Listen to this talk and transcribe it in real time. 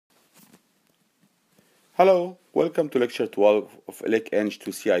Hello, welcome to lecture 12 of Elec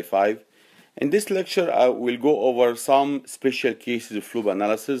Eng2CI5. In this lecture, I will go over some special cases of loop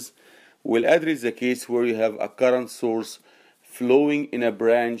analysis. We'll address the case where you have a current source flowing in a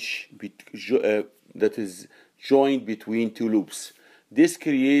branch that is joined between two loops. This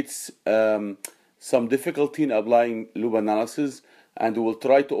creates some difficulty in applying loop analysis, and we will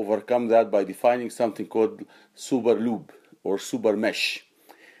try to overcome that by defining something called super loop or super mesh.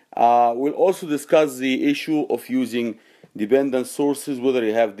 We'll also discuss the issue of using dependent sources, whether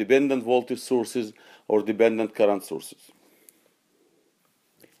you have dependent voltage sources or dependent current sources.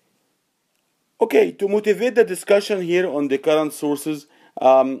 Okay, to motivate the discussion here on the current sources,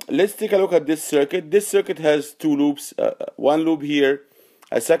 let's take a look at this circuit. This circuit has two loops, one loop here,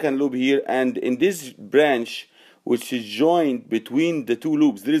 a second loop here, and in this branch, which is joined between the two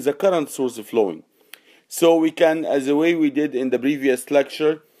loops, there is a current source flowing. So we can, as the way we did in the previous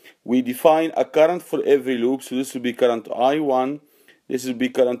lecture, we define a current for every loop. So this will be current I1, this will be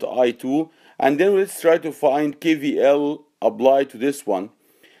current I2, and then let's try to find KVL applied to this one.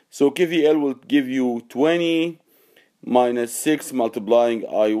 So KVL will give you 20 minus 6 multiplying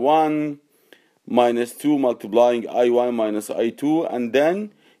I1 minus 2 multiplying I1 minus I2, and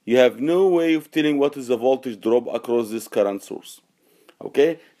then you have no way of telling what is the voltage drop across this current source.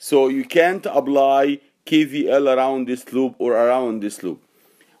 Okay, so you can't apply KVL around this loop or around this loop.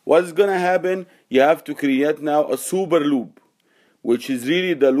 What's gonna happen? You have to create now a super loop, which is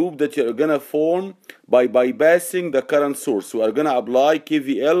really the loop that you're gonna form by bypassing the current source. So we're gonna apply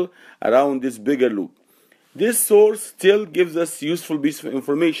KVL around this bigger loop. This source still gives us useful piece of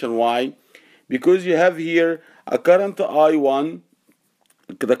information. Why? Because you have here a current I1.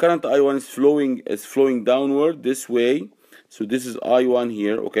 The current I1 is flowing downward this way. So this is I1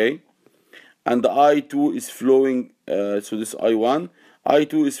 here, okay? And the I2 is flowing, so this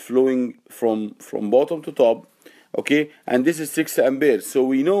I2 is flowing from bottom to top, okay? And this is 6 amperes. So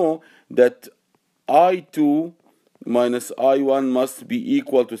we know that I2 minus I1 must be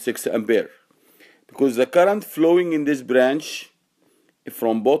equal to 6 ampere, because the current flowing in this branch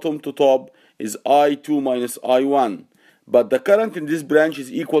from bottom to top is I2 minus I1. But the current in this branch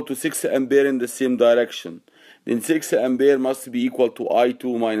is equal to 6 ampere in the same direction. Then 6 ampere must be equal to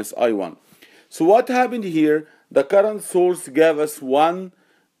I2 minus I1. So what happened here? The current source gave us one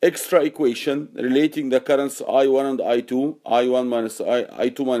extra equation relating the currents I1 and I2. I1 minus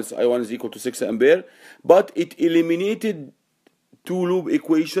I2 minus I1 is equal to 6 ampere. But it eliminated two loop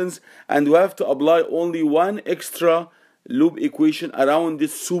equations, and we have to apply only one extra loop equation around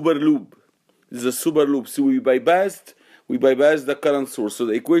this super loop. This is a super loop. So we bypassed the current source. So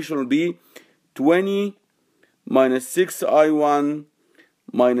the equation will be 20 minus 6 I1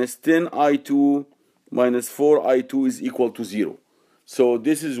 minus 10 I2 minus 4 I2 is equal to 0. So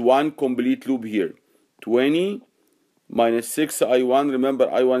this is one complete loop here. 20 minus 6 I1, remember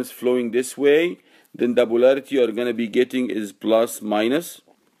I1 is flowing this way, then the polarity you're going to be getting is plus minus,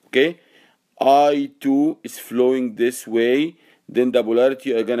 okay? I2 is flowing this way, then the polarity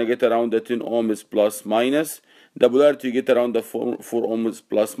you're going to get around the 10 ohm is plus minus, the polarity you get around the 4 ohm is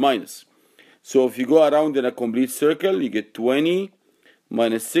plus minus. So if you go around in a complete circle, you get 20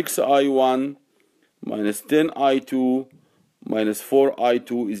 minus 6 I1 minus 10 I2 minus 4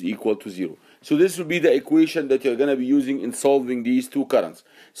 I2 is equal to 0. So this will be the equation that you're going to be using in solving these two currents.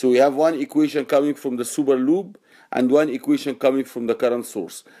 So we have one equation coming from the super loop and one equation coming from the current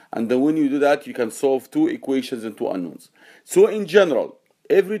source. And then when you do that, you can solve two equations and two unknowns. So in general,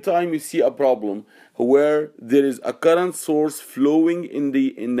 every time you see a problem where there is a current source flowing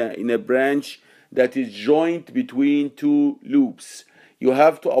in a branch that is joined between two loops, you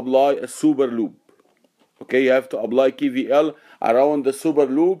have to apply a super loop. Okay, you have to apply KVL around the super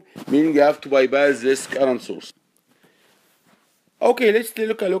loop, meaning you have to bypass this current source. Okay, let's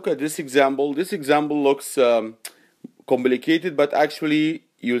take a look at this example. This example looks complicated, but actually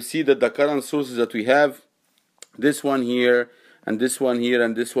you'll see that the current sources that we have, this one here, and this one here,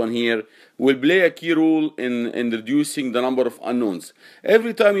 and this one here, will play a key role in reducing the number of unknowns.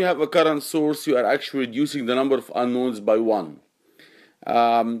 Every time you have a current source, you are actually reducing the number of unknowns by 1.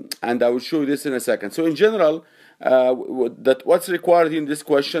 And I will show you this in a second. So in general, what's required in this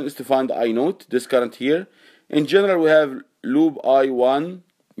question is to find I naught, this current here. In general, we have loop I1,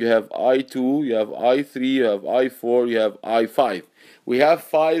 you have I2, you have I3, you have I4, you have I5. We have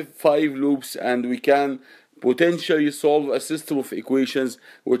five loops, and we can potentially solve a system of equations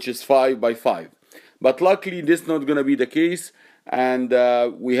which is 5 by 5. But luckily, this is not going to be the case. And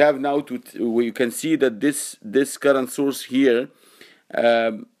we have now we can see that this current source here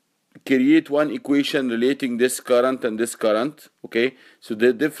create one equation relating this current and this current. Okay, so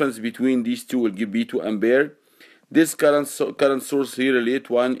the difference between these two will give be 2 ampere. This current source here relate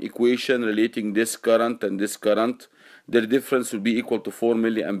one equation relating this current and this current. Their difference will be equal to 4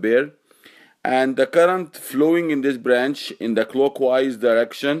 milliampere. And the current flowing in this branch in the clockwise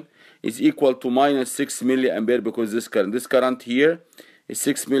direction is equal to minus 6 milliampere, because this current here is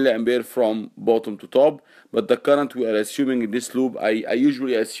 6 milliampere from bottom to top, but the current we are assuming in this loop, I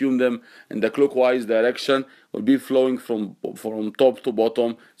usually assume them in the clockwise direction, will be flowing from top to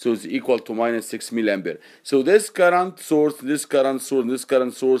bottom, so it's equal to minus 6 milliampere. So this current source, this current source, this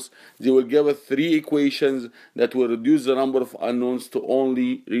current source, they will give us 3 equations that will reduce the number of unknowns to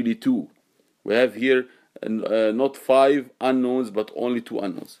only really 2. We have here not 5 unknowns, but only 2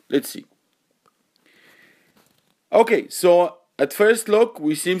 unknowns. Let's see. Okay, so at first look,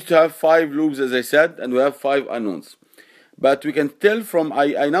 we seem to have 5 loops, as I said, and we have 5 unknowns. But we can tell from,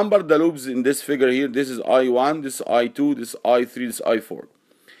 I numbered the loops in this figure here. This is I1, this is I2, this is I3, this is I4.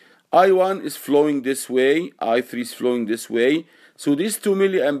 I1 is flowing this way, I3 is flowing this way. So this 2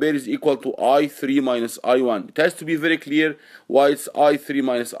 milliampere is equal to I3 minus I1. It has to be very clear why it's I3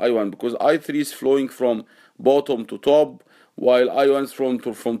 minus I1, because I3 is flowing from bottom to top, while I1 is from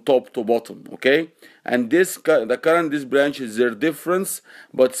top to bottom, okay? And the current, this branch is their difference,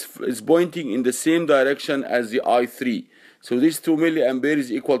 but it's pointing in the same direction as the I3. So this 2 milliampere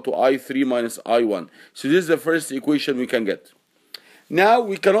is equal to I3 minus I1. So this is the first equation we can get. Now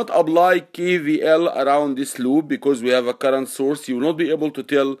we cannot apply KVL around this loop because we have a current source. You will not be able to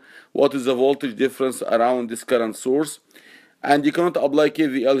tell what is the voltage difference around this current source. And you cannot apply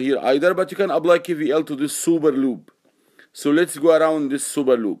KVL here either, but you can apply KVL to this super loop. So let's go around this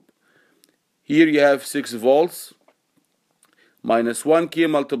super loop. Here you have 6 volts minus 1K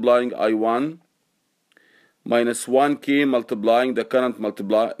multiplying I1 minus 1K multiplying the current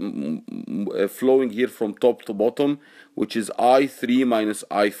flowing here from top to bottom, which is I3 minus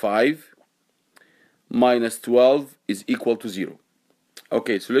I5 minus 12 is equal to 0.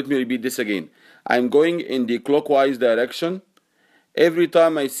 Okay, so let me repeat this again. I'm going in the clockwise direction. Every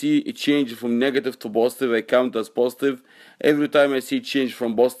time I see it change from negative to positive, I count as positive. Every time I see it change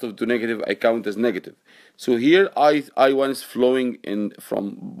from positive to negative, I count as negative. So here I1 is flowing in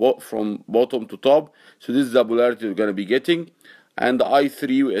from bottom to top. So this is the polarity we're going to be getting. And the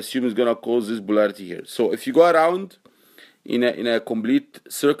I3 we assume is going to cause this polarity here. So if you go around in a complete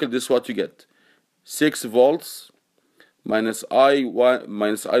circle, this is what you get. 6 volts minus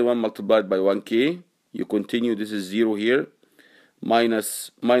I1 multiplied by 1K. You continue, this is 0 here.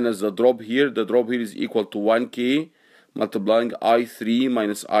 Minus the drop here. The drop here is equal to 1K multiplying I3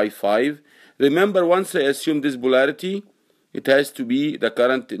 minus I5. Remember, once I assume this polarity, it has to be the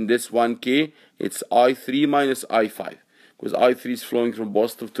current in this 1K. It's I3 minus I5, because I3 is flowing from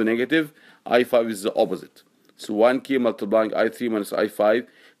positive to negative. I5 is the opposite. So 1K multiplying I3 minus I5.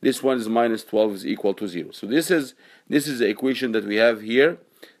 This one is minus 12 is equal to 0. So this is the equation that we have here.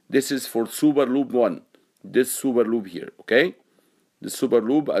 This is for super loop 1. This super loop here, okay? The super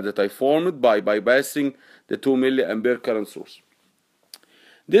loop that I formed by bypassing the 2 milliampere current source.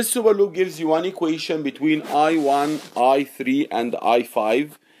 This super loop gives you one equation between I1, I3, and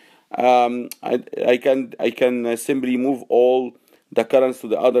I5. I can simply move all the currents to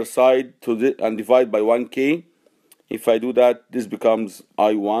the other side and divide by 1K. If I do that, this becomes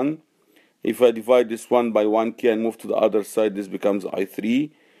I1. If I divide this one by 1K and move to the other side, this becomes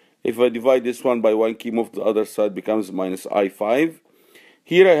I3. If I divide this one by 1K, move to the other side, becomes minus I5.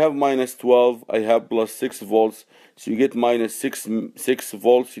 Here I have minus 12, I have plus 6 volts, so you get minus 6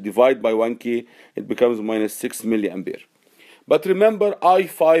 volts. You divide by 1K, it becomes minus 6 milliampere. But remember,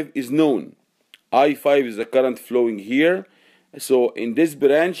 I5 is known. I5 is the current flowing here. So in this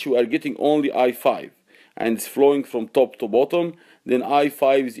branch, you are getting only I5, and it's flowing from top to bottom. Then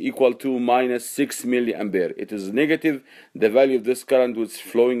I5 is equal to minus 6 milliampere. It is negative. The value of this current was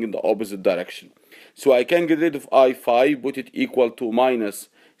flowing in the opposite direction. So I can get rid of I5, put it equal to minus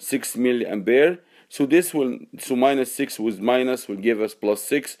 6 milliampere. So minus 6 with minus will give us plus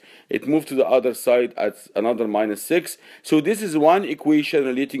 6. It moved to the other side at another minus 6. So this is one equation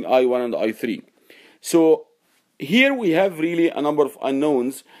relating I1 and I3. So here we have really a number of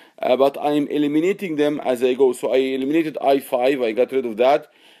unknowns, but I am eliminating them as I go. So I eliminated I5, I got rid of that.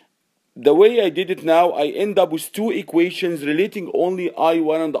 The way I did it now, I end up with 2 equations relating only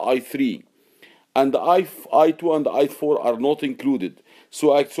I1 and I3. And the I2 and the I4 are not included.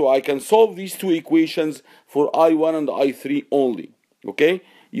 So I can solve these 2 equations for I1 and I3 only. Okay?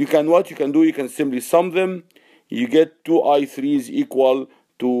 What you can do, you can simply sum them. You get 2 I3s equal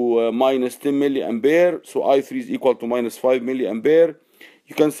to minus 10 milliampere. So I3 is equal to minus 5 milliampere.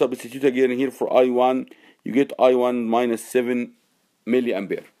 You can substitute again here for I1. You get I1 minus 7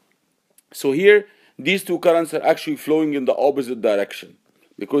 milliampere. So here, these two currents are actually flowing in the opposite direction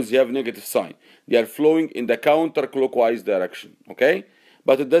because you have negative sign. They are flowing in the counterclockwise direction, okay?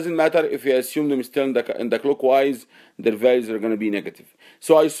 But it doesn't matter if you assume them still in the clockwise, their values are going to be negative.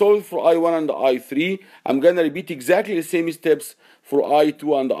 So I solved for I1 and I3. I'm going to repeat exactly the same steps for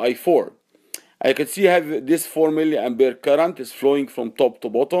I2 and I4. I can see I have this 4 milliampere current is flowing from top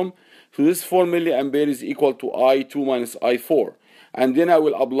to bottom. So this 4 milliampere is equal to I2 minus I4. And then I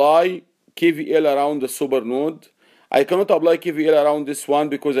will apply KVL around the super node. I cannot apply KVL around this one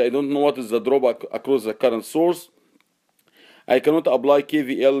because I don't know what is the drop across the current source. I cannot apply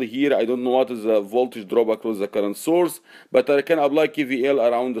KVL here. I don't know what is the voltage drop across the current source, but I can apply KVL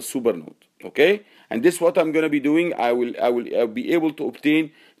around the super node. Okay, and this is what I'm going to be doing. I'll be able to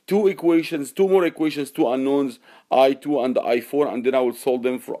obtain two more equations, two unknowns, I2 and I4, and then I will solve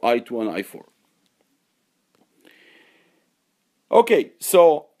them for I2 and I4. Okay,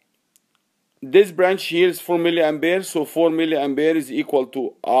 so this branch here is 4 milliampere, so 4 milliampere is equal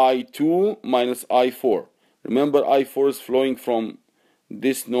to I2 minus I4. Remember, I4 is flowing from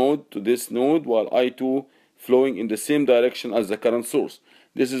this node to this node, while I2 flowing in the same direction as the current source.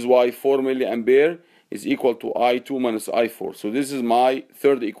 This is why 4 milliampere is equal to I2 minus I4. So this is my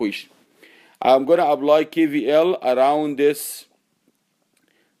third equation. I'm going to apply KVL around this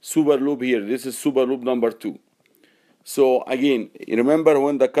super loop here. This is super loop number 2. So again, remember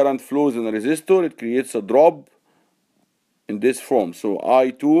when the current flows in a resistor, it creates a drop in this form. So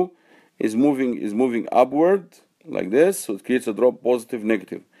I2 is moving upward like this, so it creates a drop, positive,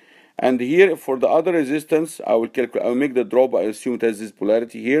 negative. And here for the other resistance, I will make the drop. I assume it has this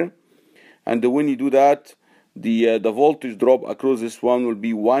polarity here, and when you do that, the voltage drop across this one will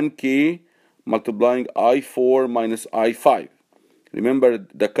be 1K multiplying I4 minus I5. Remember,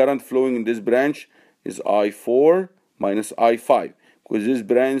 the current flowing in this branch is I4 minus I5 because this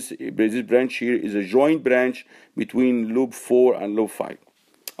branch here is a joint branch between loop 4 and loop 5.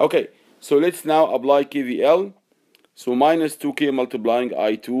 Okay. So let's now apply KVL. So minus 2K multiplying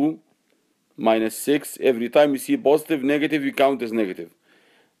I2 minus 6. Every time you see positive, negative, you count as negative.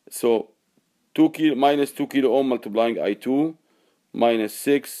 So minus 2 kilo ohm multiplying I2 minus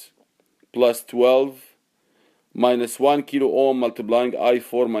 6 plus 12 minus 1 kilo ohm multiplying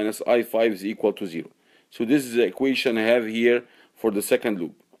I4 minus I5 is equal to 0. So this is the equation I have here for the second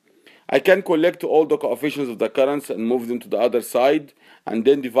loop. I can collect all the coefficients of the currents and move them to the other side and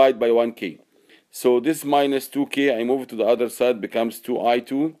then divide by 1K. So this minus 2K, I move it to the other side, becomes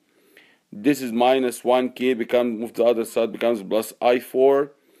 2I2. This is minus 1K, move to the other side, becomes plus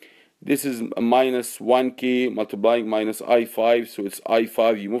I4. This is minus 1K multiplying minus I5, so it's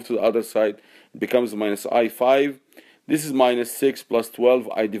I5. You move to the other side, it becomes minus I5. This is minus 6 plus 12.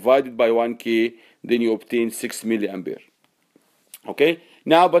 I divide it by 1K, then you obtain 6 milliampere. Okay?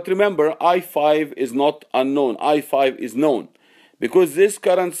 Now, but remember, I5 is not unknown. I5 is known. Because this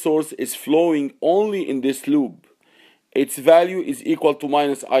current source is flowing only in this loop, its value is equal to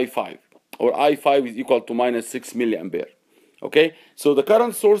minus I5, or I5 is equal to minus 6 milliampere. Okay? So the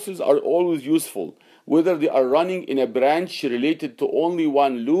current sources are always useful, whether they are running in a branch related to only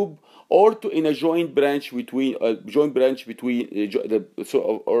one loop, or in a joint branch between or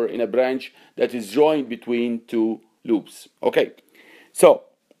in a branch that is joined between two loops. Okay? So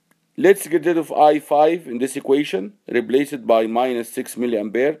let's get rid of I5 in this equation, replace it by minus 6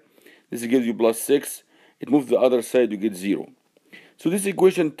 milliampere. This gives you plus 6. It moves to the other side, you get 0. So this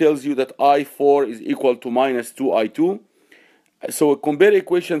equation tells you that I4 is equal to minus 2I2. So compare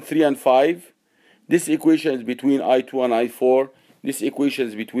equation 3 and 5. This equation is between I2 and I4. This equation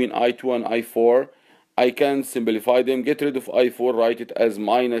is between I2 and I4. I can simplify them, get rid of I4, write it as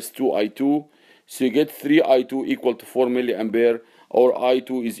minus 2I2. So you get 3I2 equal to 4 milliampere, or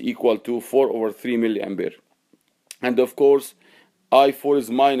I2 is equal to 4 over 3 milliampere. And of course, I4 is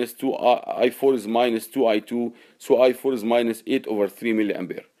minus 2I2, so I4 is minus 8 over 3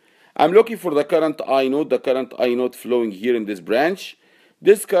 milliampere. I'm looking for the current I naught flowing here in this branch.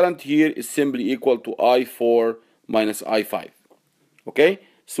 This current here is simply equal to I4 minus I5. Okay,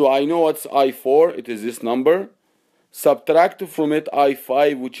 so I know what's I4, it is this number. Subtract from it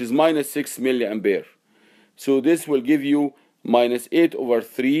I5, which is minus 6 milliampere. So this will give you minus 8 over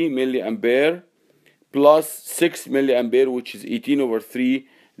 3 milliampere plus 6 milliampere, which is 18 over 3.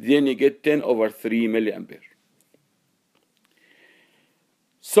 Then you get 10 over 3 milliampere.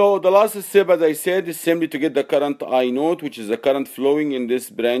 So the last step, as I said, is simply to get the current I naught, which is the current flowing in this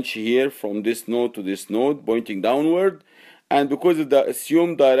branch here from this node to this node, pointing downward. And because of the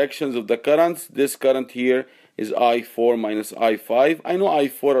assumed directions of the currents, this current here is I4 minus I5. I know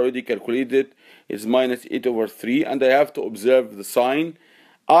I4 already calculated is minus 8 over 3, and I have to observe the sign.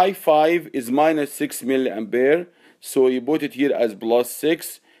 I5 is minus 6 milliampere, so you put it here as plus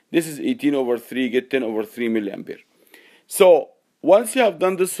 6. This is 18 over 3, get 10 over 3 milliampere. So once you have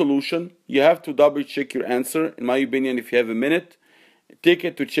done this solution, you have to double check your answer. In my opinion, if you have a minute, take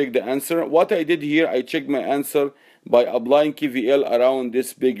it to check the answer. What I did here, I checked my answer by applying KVL around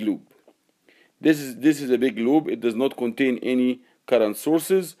this big loop. This is a big loop. It does not contain any current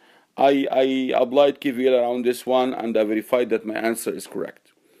sources. I applied KVL around this one, and I verified that my answer is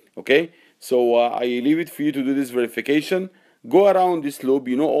correct. Okay, so I leave it for you to do this verification. Go around this loop.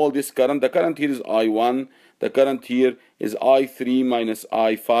 You know all this current. The current here is I1. The current here is I3 minus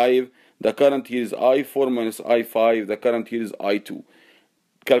I5. The current here is I4 minus I5. The current here is I2.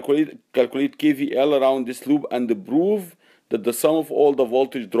 Calculate KVL around this loop and prove that the sum of all the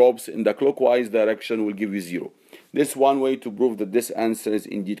voltage drops in the clockwise direction will give you 0. This is one way to prove that this answer is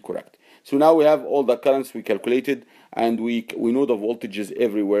indeed correct. So now we have all the currents we calculated, and we know the voltages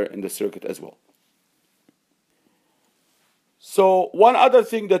everywhere in the circuit as well. So one other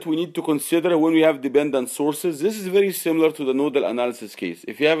thing that we need to consider when we have dependent sources, this is very similar to the nodal analysis case.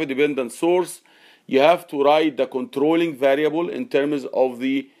 If you have a dependent source, you have to write the controlling variable in terms of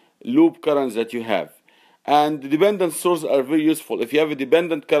the loop currents that you have. And the dependent sources are very useful. If you have a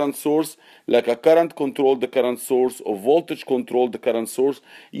dependent current source, like a current control the current source or voltage control the current source,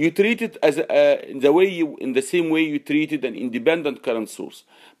 you treat it as in the same way you treated an independent current source.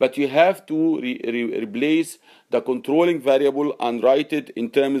 But you have to replace the controlling variable and write it in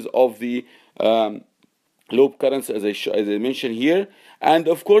terms of the loop currents, as I mentioned here. And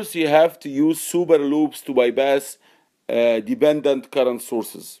of course, you have to use super loops to bypass dependent current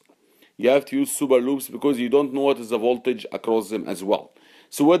sources. You have to use super loops because you don't know what is the voltage across them as well.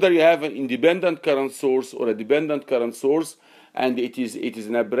 So whether you have an independent current source or a dependent current source, and it is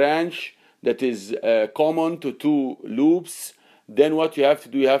in a branch that is common to two loops, then what you have to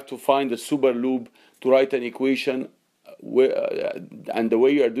do, you have to find a super loop to write an equation, and the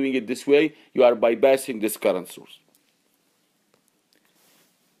way you are doing it this way, you are bypassing this current source.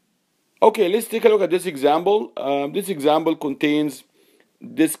 Okay, let's take a look at this example. This example contains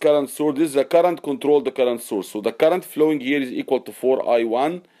this current source. This is a current control the current source. So the current flowing here is equal to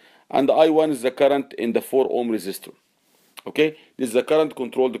 4I1, and the I1 is the current in the 4 ohm resistor. Okay, this is the current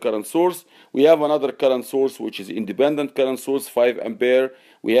control the current source. We have another current source which is independent current source, 5 ampere.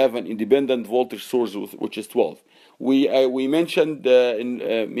 We have an independent voltage source which is 12. We mentioned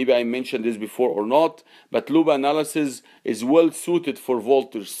maybe I mentioned this before or not, but loop analysis is well suited for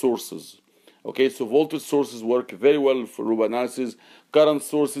voltage sources. Okay, so voltage sources work very well for loop analysis. Current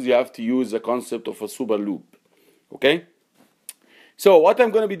sources, you have to use the concept of a super loop. Okay, so what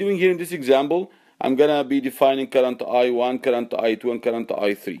I'm going to be doing here in this example, I'm going to be defining current I1, current I2, and current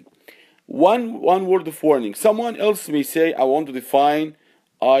I3. One word of warning. Someone else may say, I want to define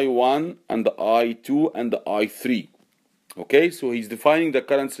I1 and the I2 and the I3. Okay, so he's defining the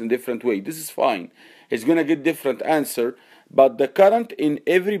currents in a different way. This is fine. He's going to get different answer, but the current in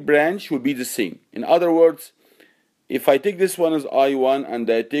every branch will be the same. In other words, if I take this one as I1 and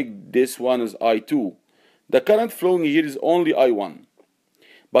I take this one as I2, the current flowing here is only I1.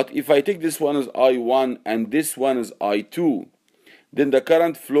 But if I take this one as I1 and this one as I2, then the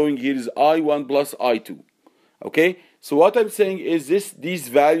current flowing here is I1 plus I2. Okay, so what I'm saying is these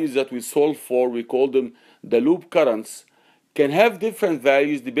values that we solve for, we call them the loop currents, can have different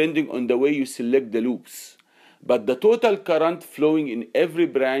values depending on the way you select the loops. But the total current flowing in every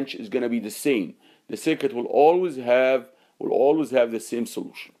branch is going to be the same. The circuit will always have the same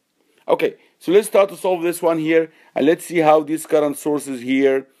solution. Okay, so let's start to solve this one here, and let's see how these current sources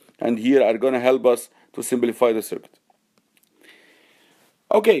here and here are going to help us to simplify the circuit.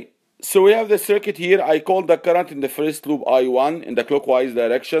 Okay, so we have the circuit here. I call the current in the first loop I1 in the clockwise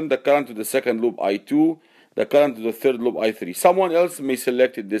direction, the current to the second loop I2, the current to the third loop I3. Someone else may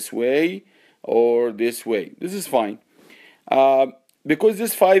select it this way or this way. This is fine. Because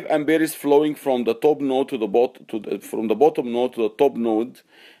this 5 ampere is flowing from the top node to the from the bottom node to the top node,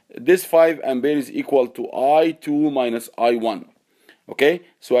 this 5 ampere is equal to I2 minus I1. Okay,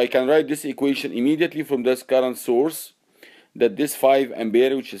 so I can write this equation immediately from this current source, that this 5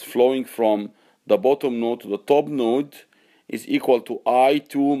 ampere which is flowing from the bottom node to the top node is equal to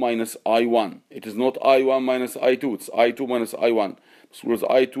I2 minus I1. It is not I1 minus I2, it's I2 minus I1, because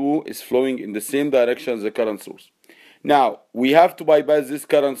I2 is flowing in the same direction as the current source. Now, we have to bypass this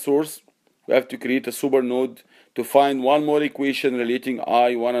current source. We have to create a super node to find one more equation relating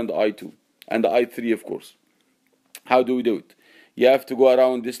I1 and I2, and I3, of course. How do we do it? You have to go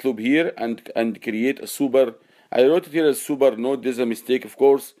around this loop here and create a super I wrote it here as super node. This is a mistake, of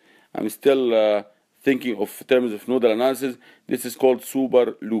course. I'm still thinking of terms of nodal analysis. This is called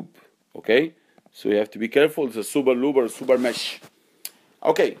super loop. Okay, so you have to be careful. It's a super loop or a super mesh.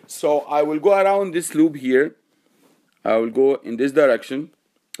 Okay, so I will go around this loop here. I will go in this direction.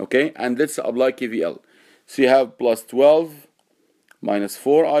 Okay, and let's apply KVL. So you have plus 12 minus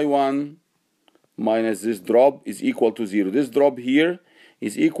 4I1 minus this drop is equal to 0. This drop here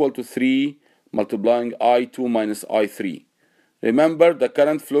is equal to 3 multiplying I2 minus I3. Remember, the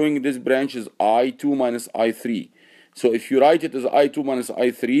current flowing in this branch is I2 minus I3. So if you write it as I2 minus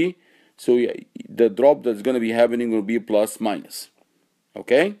I3, so the drop that's going to be happening will be plus minus.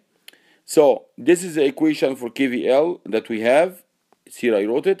 Okay? So this is the equation for KVL that we have. It's here, I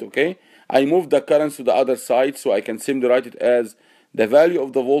wrote it. Okay? I moved the currents to the other side, so I can simply write it as the value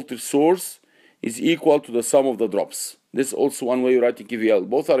of the voltage source is equal to the sum of the drops. This is also one way of writing KVL.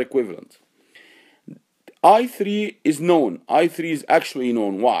 Both are equivalent. I3 is known. I3 is actually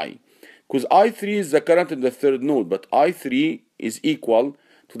known. Why? Because I3 is the current in the third node, but I3 is equal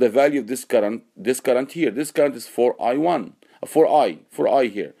to the value of this current here. This current is 4I1,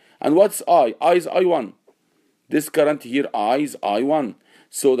 4I here. And what's I? I is I1. This current here, I is I1.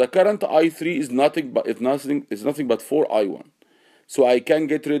 So the current I3 is nothing but 4I1. So I can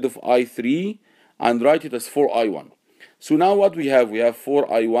get rid of I3 and write it as 4I1. So now what we have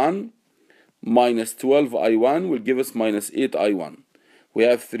 4I1 minus 12I1 will give us minus 8I1. We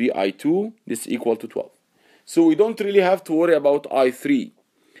have 3I2, this is equal to 12. So we don't really have to worry about I3,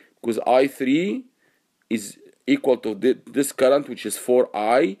 because I3 is equal to this current, which is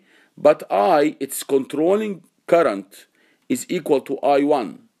 4I, but its controlling current is equal to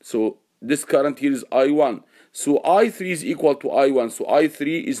I1. So this current here is I1. So I3 is equal to I1. So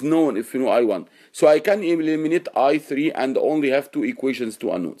I3 is known if you know I1. So I can eliminate I3 and only have two equations,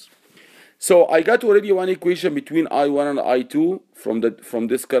 two unknowns. So I got already one equation between I1 and I2 from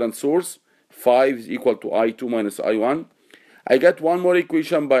this current source. 5 is equal to I2 minus I1. I got one more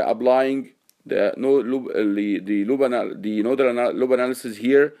equation by applying the nodal loop analysis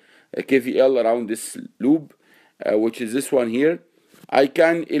here, KVL around this loop, which is this one here. I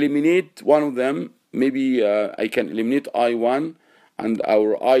can eliminate one of them. Maybe I can eliminate I1 and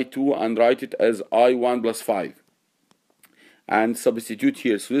our I2 and write it as I1 plus 5. And substitute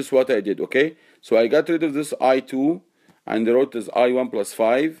here. So this is what I did. Okay, so I got rid of this I2 and wrote as I1 plus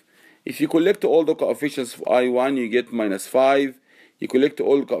 5. If you collect all the coefficients of I1, you get minus 5. You collect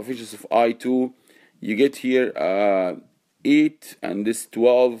all the coefficients of I2, you get here 8 and this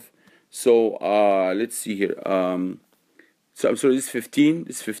 12. So let's see here. So I'm sorry, this is 15.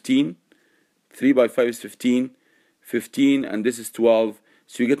 This is 15. 3 by 5 is 15. 15 and this is 12.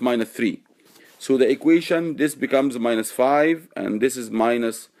 So you get minus 3. So the equation, this becomes minus 5 and this is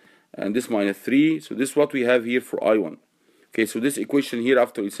minus and this minus 3. So this is what we have here for I1. Okay, so this equation here,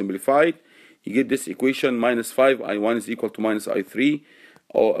 after we simplify it, you get this equation minus 5 I1 is equal to minus I3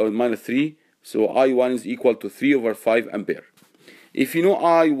 or minus 3. So I1 is equal to 3 over 5 ampere. If you know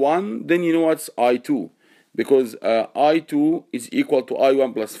I1, then you know what's I2, because I2 is equal to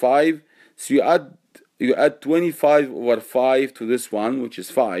I1 plus 5. So you add 25 over 5 to this one, which is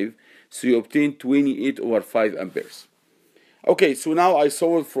 5. So you obtain 28 over 5 amperes. Okay, so now I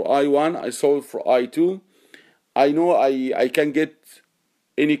solved for I1, I solved for I2. I know I can get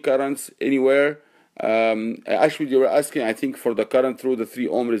any currents anywhere. Actually, they were asking, I think, for the current through the 3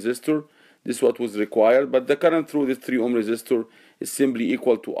 ohm resistor. This is what was required. But the current through this 3 ohm resistor is simply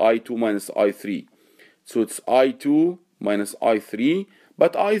equal to I2 minus I3. So it's I2 minus I3.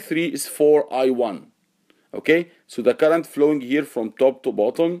 But I3 is 4I1. Okay, so the current flowing here from top to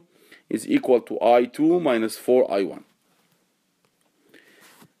bottom is equal to I2 minus 4I1.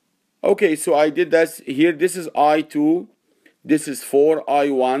 Okay, so I did that here. This is I2, this is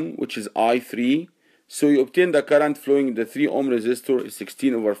 4I1, which is I3. So you obtain the current flowing in the 3 ohm resistor is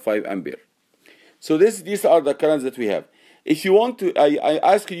 16 over 5 ampere. So these are the currents that we have. If you want to, I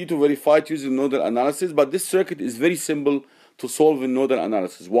ask you to verify it using nodal analysis, but this circuit is very simple to solve in nodal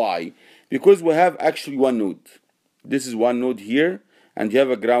analysis. Why? Because we have actually one node. This is one node here, and you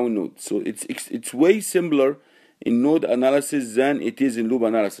have a ground node. So it's way simpler in node analysis than it is in loop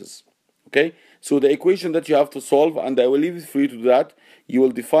analysis. Okay, so the equation that you have to solve, and I will leave it for you to do that. You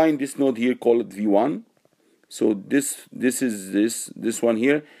will define this node here, call it V1. So this is this one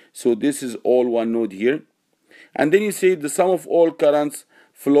here. So this is all one node here, and then you say the sum of all currents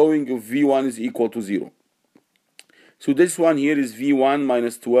flowing of V1 is equal to 0. So this one here is V1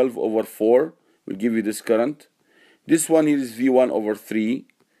 minus 12 over 4 will give you this current. This one here is V1 over 3.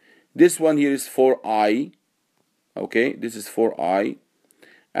 This one here is 4I. Okay, this is 4I.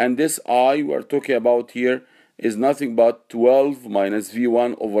 And this I we are talking about here is nothing but 12 minus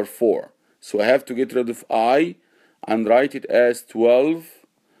V1 over 4. So I have to get rid of I and write it as 12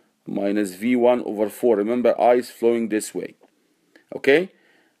 minus V1 over 4. Remember, I is flowing this way. Okay?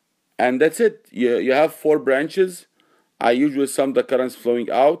 And that's it. You have 4 branches. I usually sum the currents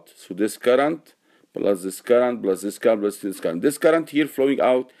flowing out. So this current plus this current plus this current plus this current. This current here flowing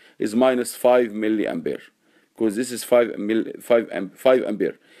out is minus 5 milliampere. Because this is 5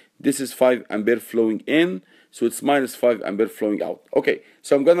 ampere. This is 5 ampere flowing in, so it's minus 5 ampere flowing out. Okay,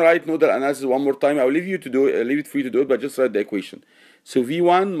 so I'm gonna write nodal analysis one more time. I'll leave you to do it, leave it for you to do it, but just write the equation. So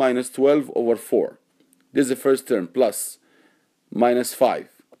V1 minus 12 over 4. This is the first term, plus minus 5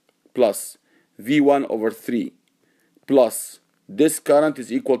 plus V1 over 3 plus this current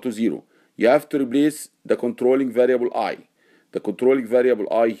is equal to 0. You have to replace the controlling variable I. The controlling variable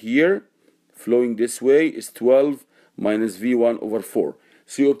I here flowing this way is 12 minus V1 over 4.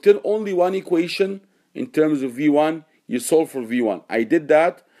 So you obtain only one equation in terms of V1. You solve for V1. I did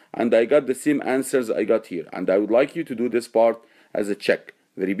that and I got the same answers I got here. And I would like you to do this part as a check.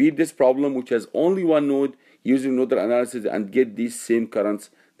 Repeat this problem which has only one node using nodal analysis and get these same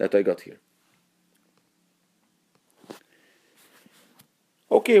currents that I got here.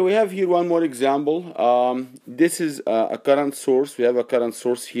 Okay, we have here one more example. This is a current source. We have a current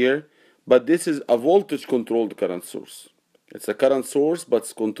source here, but this is a voltage controlled current source. It's a current source, but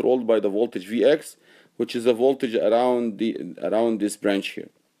it's controlled by the voltage Vx, which is a voltage around this branch here.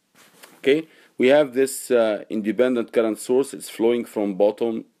 Okay, we have this independent current source. It's flowing from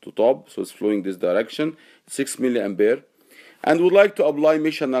bottom to top, so it's flowing this direction, 6 milliampere. And would like to apply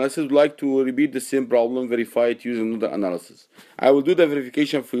mesh analysis, would like to repeat the same problem, verify it using nodal analysis. I will do the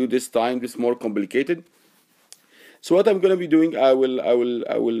verification for you this time. This is more complicated. So what I'm going to be doing, I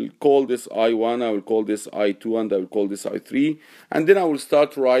will call this I1, I will call this I2, and I will call this I3, and then I will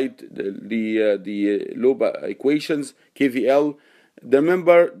start to write the loop equations, KVL.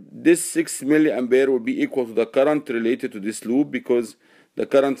 Remember, this 6 milliampere will be equal to the current related to this loop because the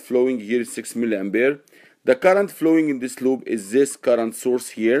current flowing here is 6 milliampere. The current flowing in this loop is this current source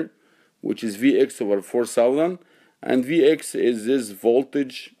here, which is Vx over 4000, and Vx is this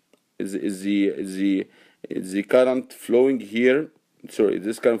voltage, is the current flowing here. Sorry,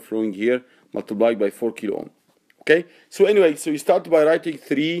 this current flowing here multiplied by 4 kilo ohm. Okay, so anyway, so you start by writing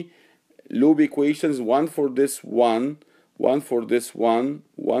 3 loop equations, one for this one for this one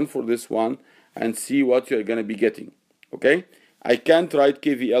for this one, and see what you're gonna be getting. Okay, I can't write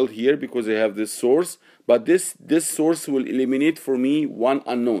KVL here because I have this source, but this source will eliminate for me one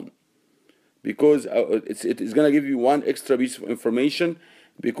unknown, because it is gonna give you one extra piece of information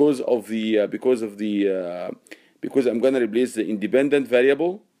because I'm gonna replace the independent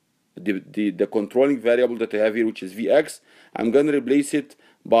variable, the controlling variable that I have here, which is Vx. I'm gonna replace it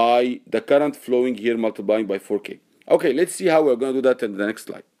by the current flowing here multiplying by 4K. Okay, let's see how we're gonna do that in the next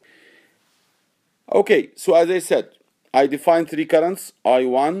slide. Okay, so as I said, I define 3 currents,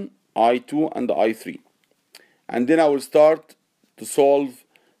 I1, I2, and I3. And then I will start to solve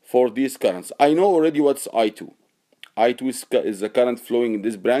for these currents. I know already what's I2. I2 is the current flowing in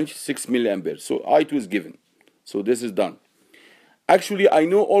this branch, 6 milliampere. So I2 is given. So this is done. Actually, I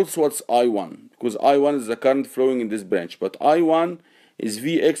know also what's I1, because I1 is the current flowing in this branch. But I1 is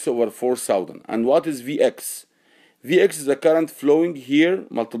Vx over 4000. And what is Vx? Vx is the current flowing here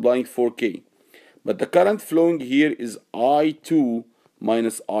multiplying 4K. But the current flowing here is I2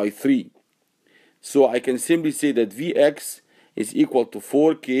 minus I3. So I can simply say that Vx is equal to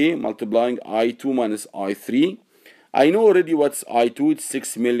 4K multiplying I2 minus I3. I know already what's I2, it's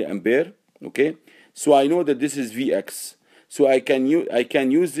 6 milliampere. Okay, so I know that this is Vx. So I can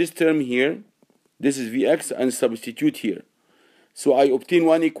use this term here. This is Vx and substitute here. So I obtain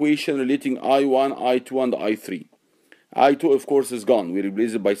one equation relating I1, I2, and I3. I2 of course is gone. We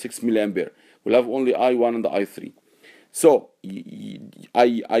replace it by 6 milliampere. We'll have only I1 and I3. So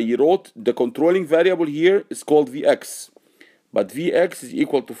I wrote the controlling variable here is called Vx, but Vx is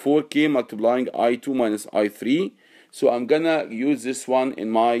equal to 4K multiplying I2 minus I3. So I'm gonna use this one in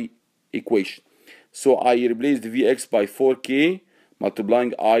my equation. So I replace the Vx by 4K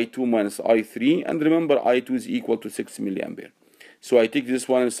multiplying I2 minus I3, and remember I2 is equal to 6 milliampere. So I take this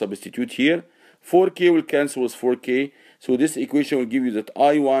one and substitute here. 4K will cancel with 4K. So this equation will give you that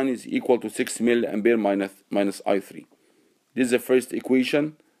I1 is equal to 6 milliampere minus I3. This is the first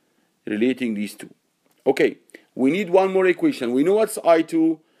equation relating these two. Okay, we need one more equation. We know what's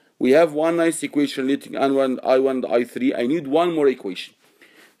I2. We have one nice equation relating I1 and I3. I need one more equation.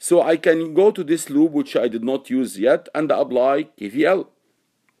 So I can go to this loop, which I did not use yet, and apply KVL.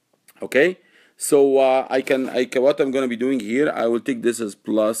 Okay, so what I'm going to be doing here, I will take this as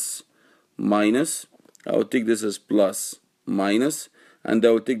plus minus. I will take this as plus minus, and I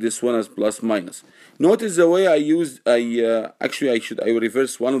will take this one as plus minus. Notice the way I used, actually I will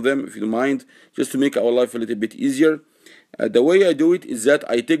reverse one of them if you don't mind, just to make our life a little bit easier. The way I do it is that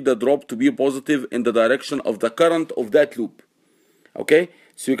I take the drop to be positive in the direction of the current of that loop. Okay,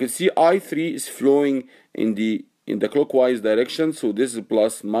 so you can see I3 is flowing in the clockwise direction, so this is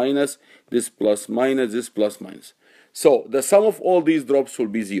plus minus, this plus minus, this plus minus. So the sum of all these drops will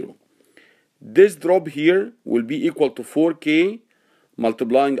be 0. This drop here will be equal to 4k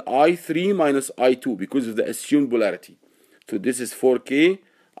multiplying I3 minus I2 because of the assumed polarity. So this is 4k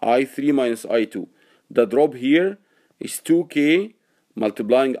I3 minus I2. The drop here is 2k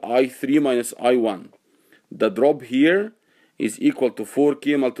multiplying I3 minus I1. The drop here is equal to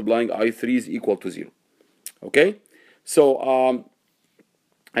 4k multiplying I3 is equal to 0. Okay, so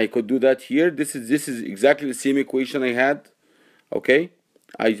I could do that here. This is exactly the same equation I had. Okay,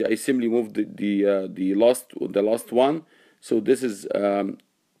 I simply moved the last one. So this is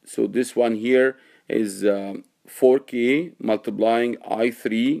so this one here is 4k multiplying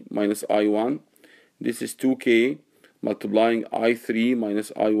I3 minus I1. This is 2k multiplying I3 minus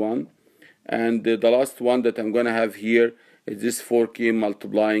I1, and the last one that I'm gonna have here is this 4k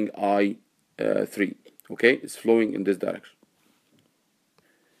multiplying I3. Okay, it's flowing in this direction.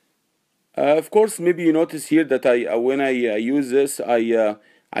 Of course, maybe you notice here that when I use this, I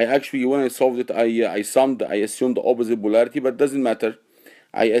actually, when I solved it, I assumed the opposite polarity, but it doesn't matter.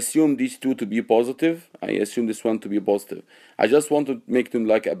 I assume these two to be positive. I assume this one to be positive. I just want to make them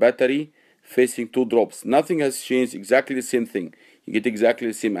like a battery facing two drops. Nothing has changed, exactly the same thing. You get exactly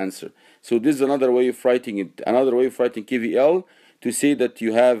the same answer. So this is another way of writing it. Another way of writing KVL to say that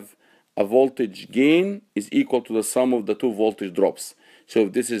you have a voltage gain is equal to the sum of the two voltage drops. So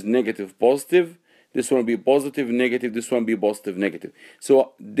if this is negative positive, this one will be positive negative, this one will be positive negative.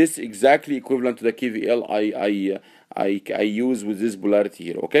 So this exactly equivalent to the KVL I use with this polarity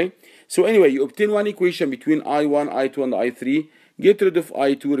here. Okay, so anyway, you obtain one equation between I1, I2 and I3. Get rid of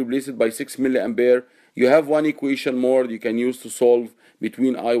I2, replace it by 6 milliampere. You have one equation more you can use to solve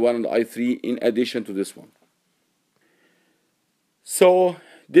between I1 and I3 in addition to this one. So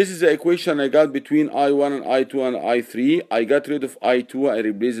this is the equation I got between I1 and I2 and I3. I got rid of I2, I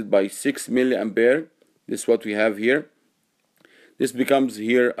replaced it by 6 milliampere. This is what we have here. This becomes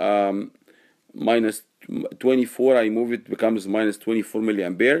here minus 24. I move it, becomes minus 24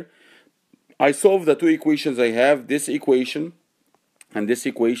 milliampere. I solve the two equations I have, this equation and this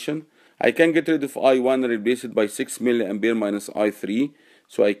equation. I can get rid of I1 and replace it by 6 milliampere minus I3.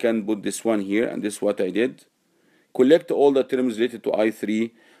 So I can put this one here, and this is what I did. Collect all the terms related to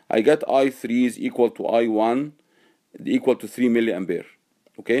I3. I got I3 is equal to I1 equal to 3 milliampere.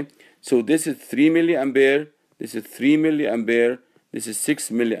 Okay, so this is 3 milliampere, this is 3 milliampere, this is 6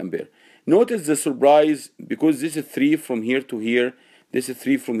 milliampere. Notice the surprise, because this is 3 from here to here, this is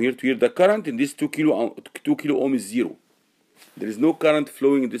 3 from here to here. The current in this 2 kilo ohm is 0. There is no current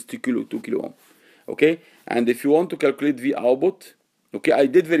flowing in this 2 kilo ohm. Okay, and if you want to calculate V output, okay, I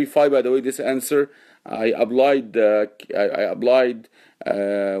did verify, by the way, this answer. I applied what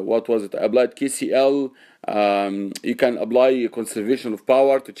was it? I applied KCL. You can apply conservation of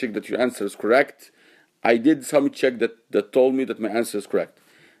power to check that your answer is correct. I did some check that told me that my answer is correct.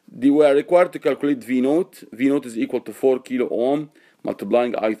 They were required to calculate V naught. V naught is equal to 4 kilo ohm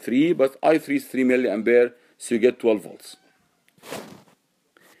multiplying I3, but I3 is 3 milliampere, so you get 12 volts.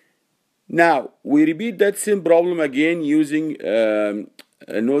 Now we repeat that same problem again using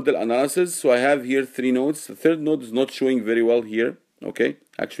a nodal analysis. So I have here 3 nodes. The third node is not showing very well here. Okay,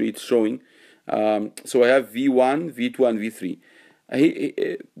 actually it's showing. So I have V1, V2 and V3.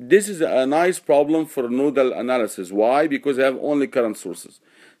 This is a nice problem for nodal analysis. Why? Because I have only current sources.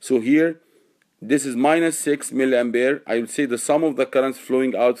 So here this is minus 6 milliampere. I would say the sum of the currents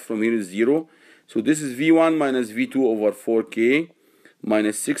flowing out from here is 0. So this is V1 minus V2 over 4K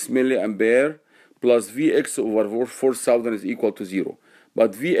minus 6 milliampere plus Vx over 4000 is equal to 0.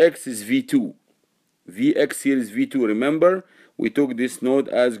 But Vx is V2. Vx here is V2. Remember, we took this node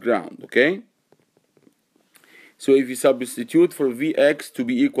as ground. Okay? So if you substitute for Vx to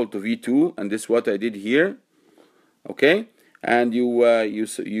be equal to V2, and this is what I did here, okay, and you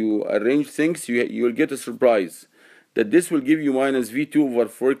arrange things, you will get a surprise that this will give you minus V2 over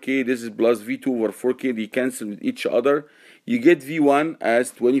 4K. This is plus V2 over 4K. They cancel with each other. You get V1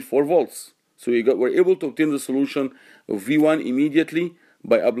 as 24 volts. So we're able to obtain the solution of V1 immediately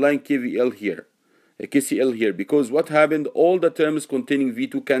by applying KVL here, KCL here, because what happened? All the terms containing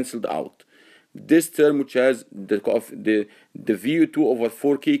V2 cancelled out. This term, which has the V2 over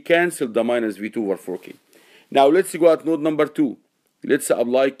 4K, cancelled the minus V2 over 4K. Now let's go at node number 2. Let's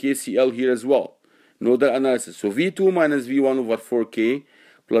apply KCL here as well. nodal analysis. So V2 minus V1 over 4K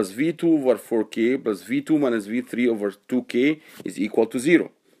plus V2 over 4K plus V2 minus V3 over 2K is equal to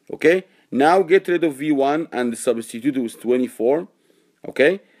 0. Okay, now get rid of V1 and substitute with 24.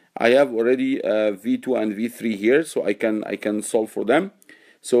 Okay, I have already V2 and V3 here, so I can solve for them.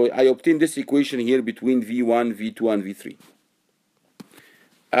 So I obtain this equation here between V1, V2, and V3.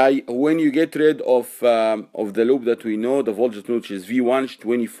 When you get rid of the loop that we know, the voltage loop, which is V1, which is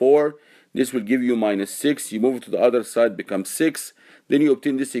 24, this will give you minus 6. You move it to the other side, becomes 6. Then you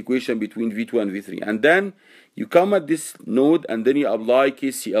obtain this equation between V2 and V3. And then you come at this node and then you apply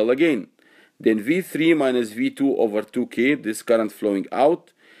KCL again. Then V3 minus V2 over 2K, this current flowing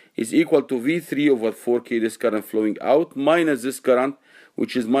out, is equal to V3 over 4K, this current flowing out, minus this current,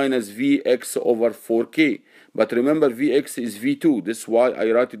 which is minus Vx over 4K. But remember, Vx is V2. This is why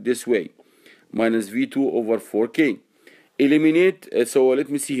I write it this way. Minus V2 over 4K. Eliminate, so let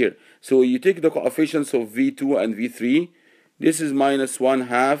me see here. So you take the coefficients of V2 and V3. This is minus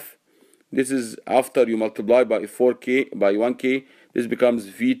 1/2. This is after you multiply by 4K, by 1K. This becomes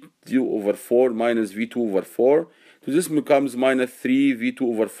V2 over 4 minus V2 over 4. So this becomes minus 3 V2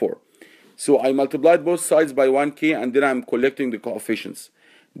 over 4. So I multiplied both sides by 1K and then I'm collecting the coefficients.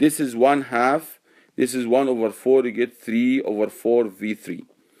 This is 1/2. This is 1 over 4. You get 3 over 4 V3.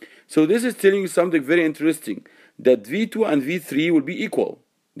 So this is telling you something very interesting, that V2 and V3 will be equal.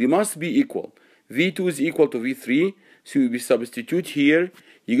 They must be equal. V2 is equal to V3. So we substitute here.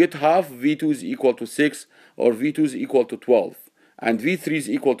 You get half V2 is equal to 6 or V2 is equal to 12. And V3 is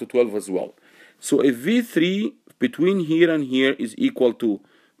equal to 12 as well. So if V3 between here and here is equal to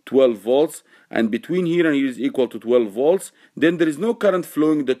 12 volts and between here and here is equal to 12 volts, then there is no current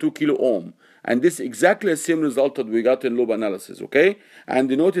flowing in the 2 kilo ohm. And this is exactly the same result that we got in loop analysis, okay? And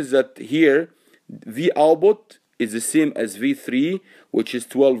notice that here V output is the same as V3, which is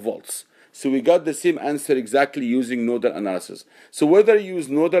 12 volts. So we got the same answer exactly using nodal analysis. So whether you use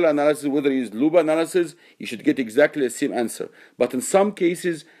nodal analysis, whether you use loop analysis, you should get exactly the same answer. But in some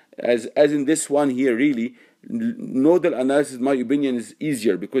cases, as in this one here, really, nodal analysis, in my opinion, is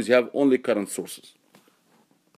easier because you have only current sources.